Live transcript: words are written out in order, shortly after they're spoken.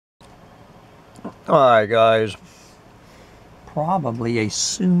Alright guys, probably a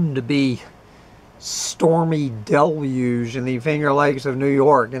soon-to-be stormy deluge in the Finger Lakes of New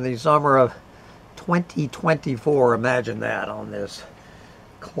York in the summer of 2024. Imagine that on this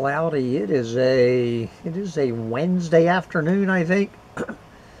cloudy, it is a Wednesday afternoon, I think,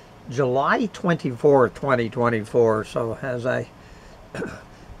 July 24th, 2024. So as I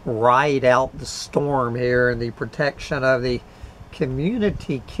ride out the storm here in the protection of the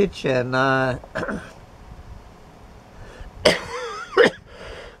community kitchen,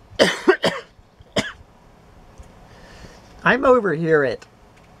 I'm over here at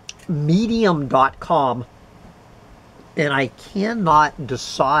medium.com and I cannot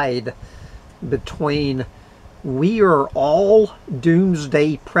decide between we are all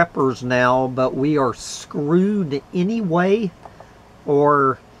doomsday preppers now, but we are screwed anyway,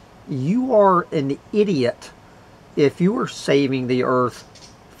 or you are an idiot if you are saving the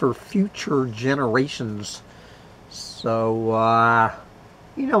earth for future generations. So,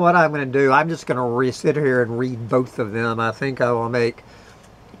 you know what I'm going to do? I'm just going to sit here and read both of them. I think I will make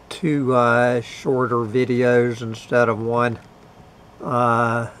two shorter videos instead of one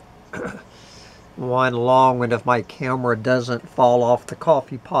one long one if my camera doesn't fall off the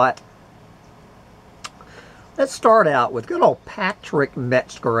coffee pot. Let's start out with good old Patrick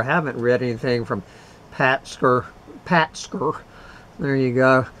Metzger. I haven't read anything from Patsker, there you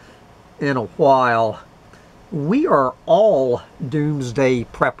go, in a while. We are all doomsday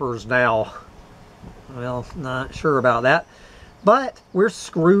preppers now. Well, not sure about that, but we're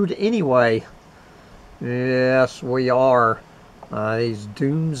screwed anyway. Yes, we are. These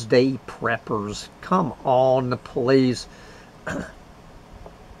doomsday preppers. Come on, please.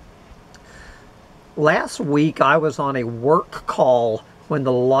 Last week I was on a work call when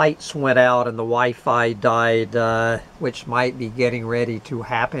the lights went out and the Wi-Fi died, which might be getting ready to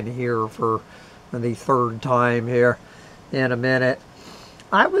happen here for the third time here in a minute.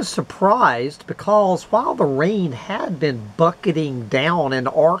 I was surprised because while the rain had been bucketing down in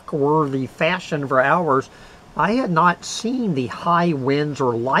arc-worthy fashion for hours, I had not seen the high winds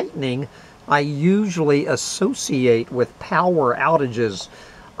or lightning I usually associate with power outages.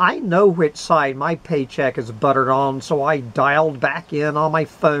 I know which side my paycheck is buttered on, so I dialed back in on my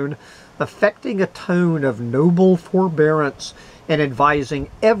phone, affecting a tone of noble forbearance and advising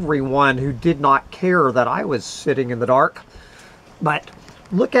everyone who did not care that I was sitting in the dark. But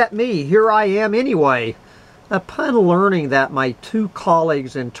look at me, here I am anyway. Upon learning that my two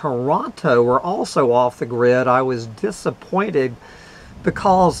colleagues in Toronto were also off the grid, I was disappointed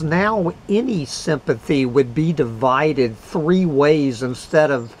because now any sympathy would be divided three ways instead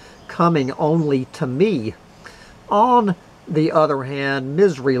of coming only to me. On the other hand,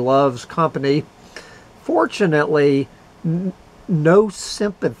 misery loves company. Fortunately, no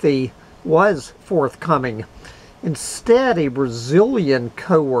sympathy was forthcoming. Instead, a Brazilian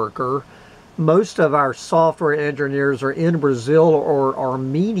coworker, most of our software engineers are in Brazil or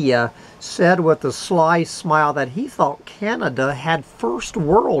Armenia, said with a sly smile that he thought Canada had first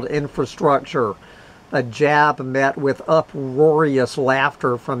world infrastructure. A jab met with uproarious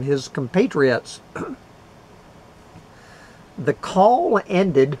laughter from his compatriots. The call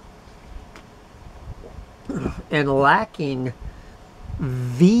ended, and lacking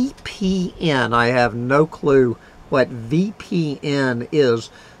VPN, I have no clue what VPN is.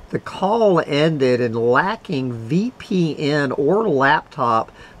 The call ended, and lacking VPN or laptop,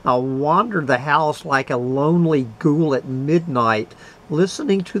 I wandered the house like a lonely ghoul at midnight,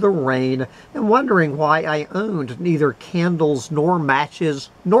 listening to the rain and wondering why I owned neither candles nor matches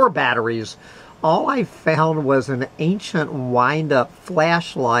nor batteries. All I found was an ancient wind-up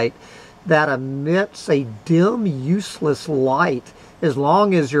flashlight that emits a dim, useless light as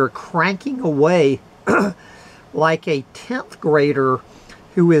long as you're cranking away like a 10th grader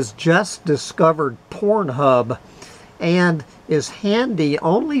who has just discovered Pornhub, and is handy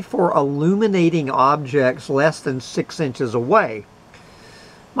only for illuminating objects less than 6 inches away.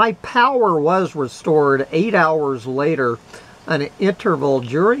 My power was restored 8 hours later, an interval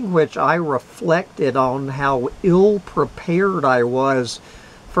during which I reflected on how ill-prepared I was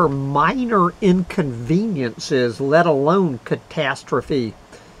for minor inconveniences, let alone catastrophe.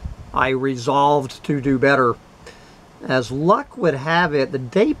 I resolved to do better. As luck would have it, the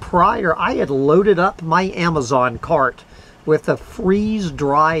day prior I had loaded up my Amazon cart with a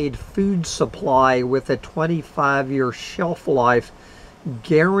freeze-dried food supply with a 25-year shelf life,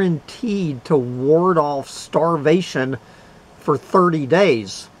 guaranteed to ward off starvation for 30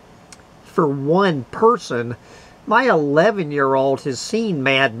 days. For one person, my 11-year-old has seen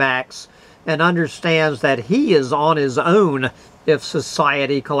Mad Max and understands that he is on his own if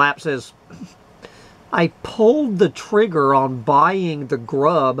society collapses. I pulled the trigger on buying the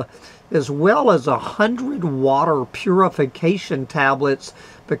grub as well as 100 water purification tablets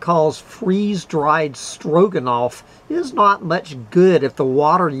because freeze-dried stroganoff is not much good if the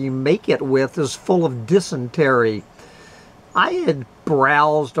water you make it with is full of dysentery. I had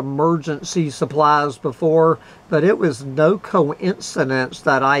browsed emergency supplies before, but it was no coincidence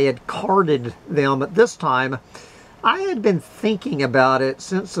that I had carded them at this time. I had been thinking about it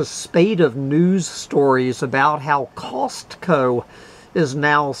since a spate of news stories about how Costco is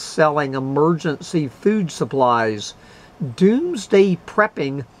now selling emergency food supplies. Doomsday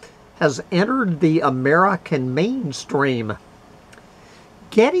prepping has entered the American mainstream.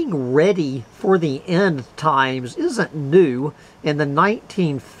 Getting ready for the end times isn't new. In the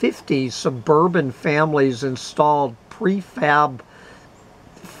 1950s, suburban families installed prefab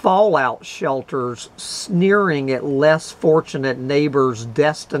fallout shelters, sneering at less fortunate neighbors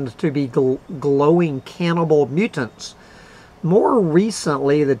destined to be glowing cannibal mutants. More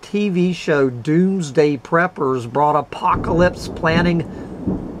recently, the TV show Doomsday Preppers brought apocalypse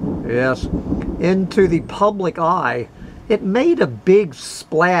planning, yes, into the public eye. It made a big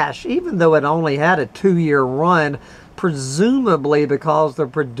splash, even though it only had a 2-year run, presumably because the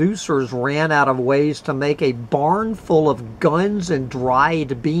producers ran out of ways to make a barn full of guns and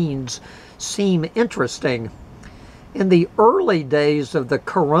dried beans seem interesting. In the early days of the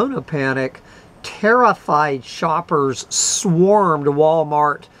Corona panic, terrified shoppers swarmed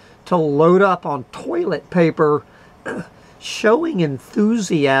Walmart to load up on toilet paper, showing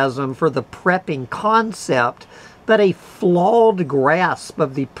enthusiasm for the prepping concept, but a flawed grasp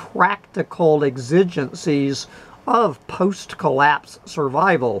of the practical exigencies of post-collapse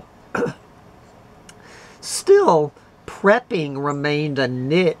survival. Still, prepping remained a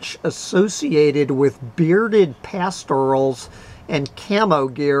niche associated with bearded pastorals and camo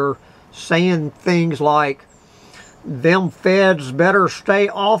gear, saying things like, "Them feds better stay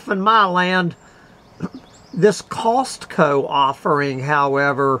off in my land." This Costco offering,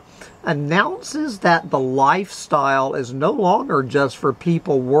 however, announces that the lifestyle is no longer just for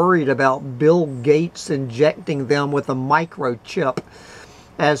people worried about Bill Gates injecting them with a microchip.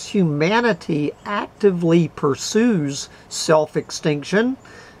 As humanity actively pursues self-extinction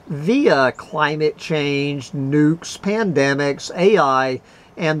via climate change, nukes, pandemics, AI,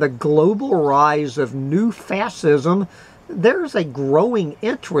 and the global rise of new fascism, there's a growing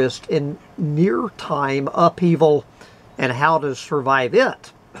interest in near-time upheaval and how to survive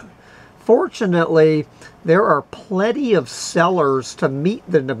it. Fortunately, there are plenty of sellers to meet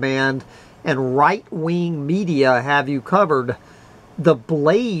the demand, and right-wing media have you covered. The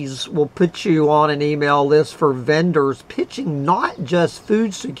Blaze will put you on an email list for vendors pitching not just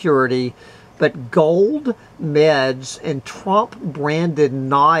food security, but gold, meds, and Trump-branded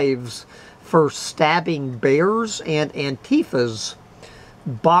knives for stabbing bears and Antifas.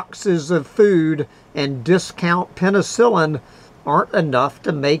 Boxes of food and discount penicillin aren't enough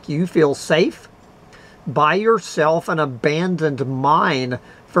to make you feel safe. Buy yourself an abandoned mine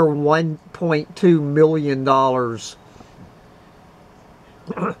for $1.2 million.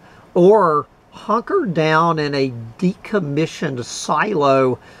 Or hunker down in a decommissioned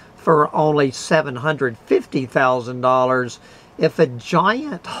silo for only $750,000. If a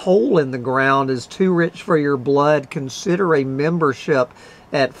giant hole in the ground is too rich for your blood, consider a membership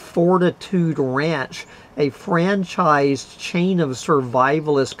at Fortitude Ranch, a franchised chain of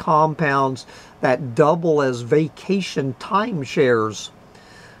survivalist compounds that double as vacation timeshares.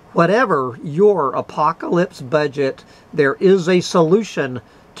 Whatever your apocalypse budget, there is a solution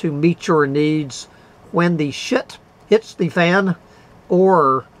to meet your needs when the shit hits the fan,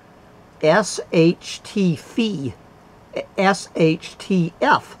 or SHTF,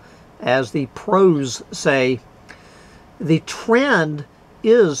 as the pros say. The trend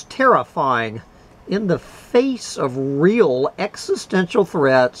is terrifying. In the face of real existential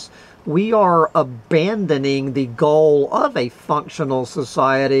threats, we are abandoning the goal of a functional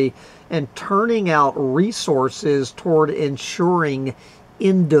society and turning out resources toward ensuring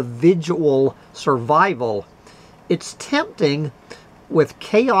individual survival. It's tempting with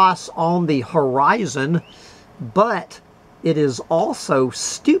chaos on the horizon, but it is also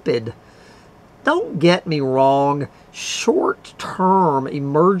stupid. Don't get me wrong, short-term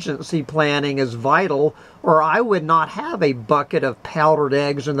emergency planning is vital, or I would not have a bucket of powdered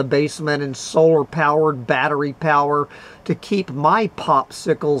eggs in the basement and solar-powered battery power to keep my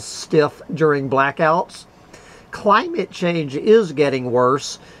popsicles stiff during blackouts. Climate change is getting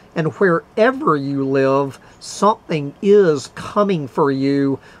worse, And wherever you live, something is coming for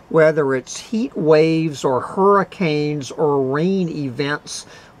you, whether it's heat waves or hurricanes or rain events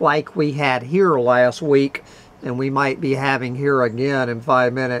like we had here last week, and we might be having here again in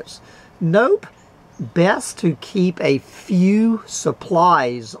 5 minutes. Nope. Best to keep a few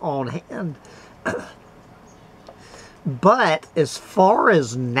supplies on hand. But as far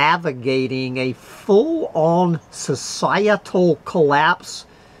as navigating a full-on societal collapse,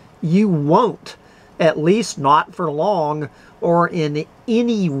 you won't, at least not for long, or in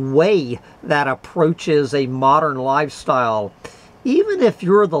any way that approaches a modern lifestyle. Even if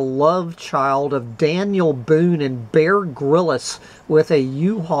you're the love child of Daniel Boone and Bear Grylls with a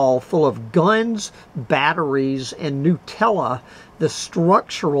U-Haul full of guns, batteries, and Nutella, the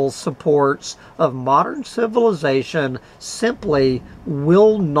structural supports of modern civilization simply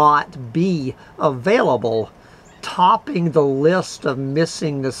will not be available. Topping the list of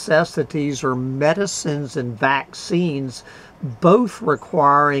missing necessities are medicines and vaccines, both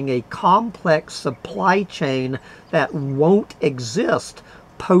requiring a complex supply chain that won't exist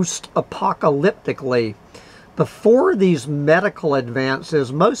post-apocalyptically. Before these medical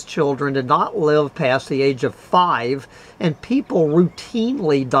advances, most children did not live past the age of 5, and people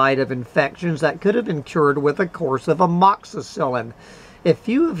routinely died of infections that could have been cured with a course of amoxicillin. If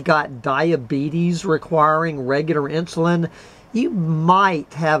you have got diabetes requiring regular insulin, you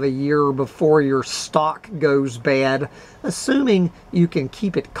might have a year before your stock goes bad, assuming you can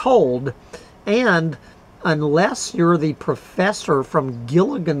keep it cold. And unless you're the professor from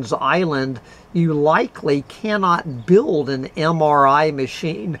Gilligan's Island, you likely cannot build an MRI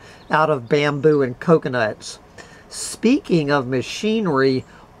machine out of bamboo and coconuts. Speaking of machinery,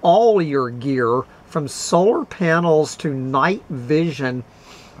 all your gear, from solar panels to night vision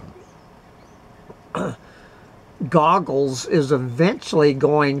goggles, is eventually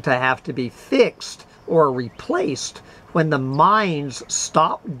going to have to be fixed or replaced when the mines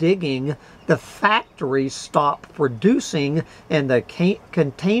stop digging, the factories stop producing, and the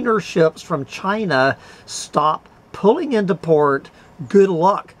container ships from China stop pulling into port. Good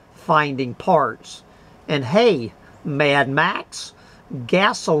luck finding parts. And hey, Mad Max,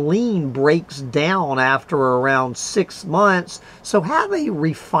 gasoline breaks down after around 6 months, so have a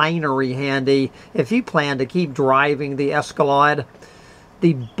refinery handy if you plan to keep driving the Escalade.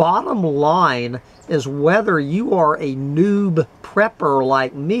 The bottom line is whether you are a noob prepper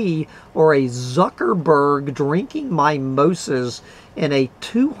like me or a Zuckerberg drinking mimosas in a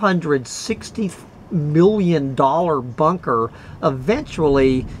 $260 million bunker,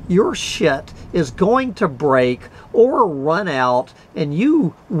 eventually your shit is going to break or run out, and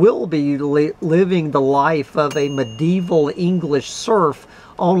you will be living the life of a medieval English serf,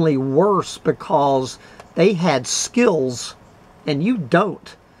 only worse because they had skills and you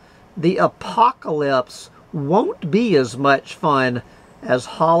don't. The apocalypse won't be as much fun as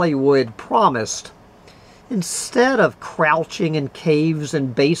Hollywood promised. Instead of crouching in caves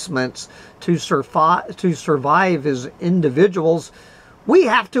and basements to survive as individuals, we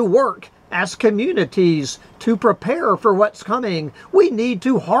have to work as communities to prepare for what's coming. We need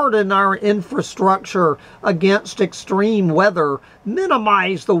to harden our infrastructure against extreme weather,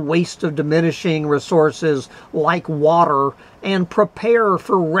 minimize the waste of diminishing resources like water, and prepare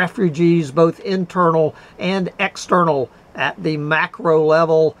for refugees, both internal and external. At the macro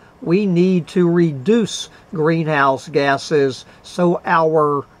level, we need to reduce greenhouse gases so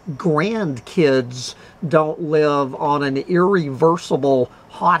our grandkids don't live on an irreversible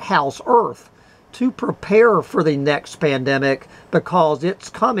hothouse Earth. To prepare for the next pandemic, because it's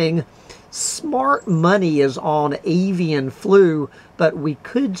coming, smart money is on avian flu, but we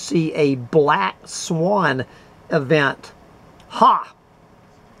could see a black swan event. Ha!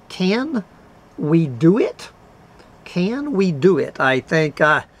 Can we do it? Can we do it? I think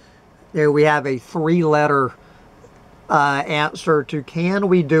there we have a 3-letter answer to can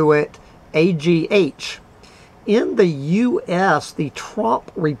we do it, AGH. In the U.S., the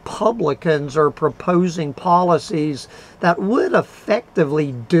Trump Republicans are proposing policies that would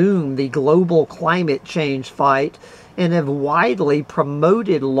effectively doom the global climate change fight and have widely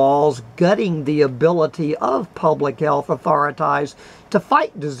promoted laws gutting the ability of public health authorities to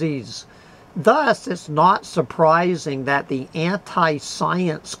fight disease. Thus, it's not surprising that the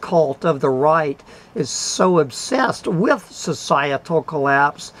anti-science cult of the right is so obsessed with societal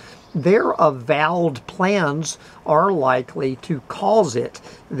collapse. Their avowed plans are likely to cause it.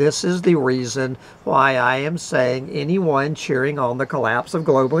 This is the reason why I am saying anyone cheering on the collapse of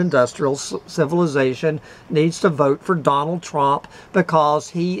global industrial civilization needs to vote for Donald Trump, because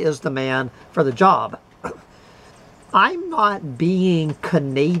he is the man for the job. I'm not being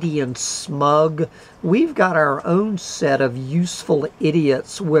Canadian smug. We've got our own set of useful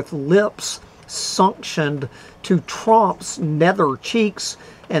idiots with lips suctioned to Trump's nether cheeks,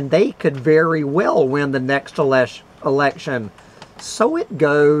 and they could very well win the next election. So it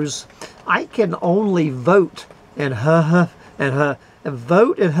goes. I can only vote and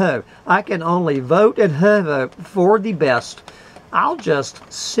vote and I can only vote and for the best. I'll just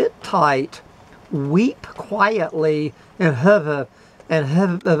sit tight, weep quietly, and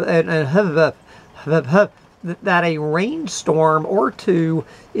that a rainstorm or two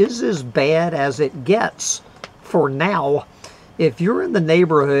is as bad as it gets for now. If you're in the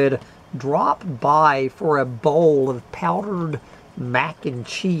neighborhood, drop by for a bowl of powdered mac and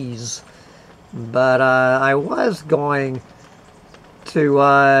cheese. But I was going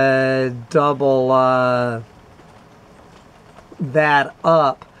to double that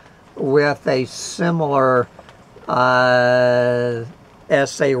up with a similar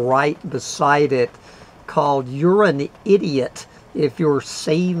essay right beside it called "You're an Idiot If You're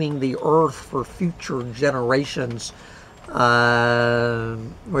Saving the Earth for Future Generations,"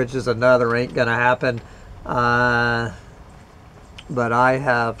 which is another ain't gonna happen. But I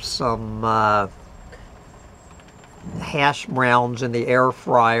have some hash browns in the air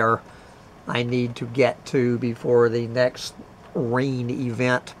fryer I need to get to before the next rain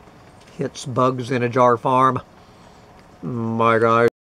event hits Bugs in a Jar Farm. My God.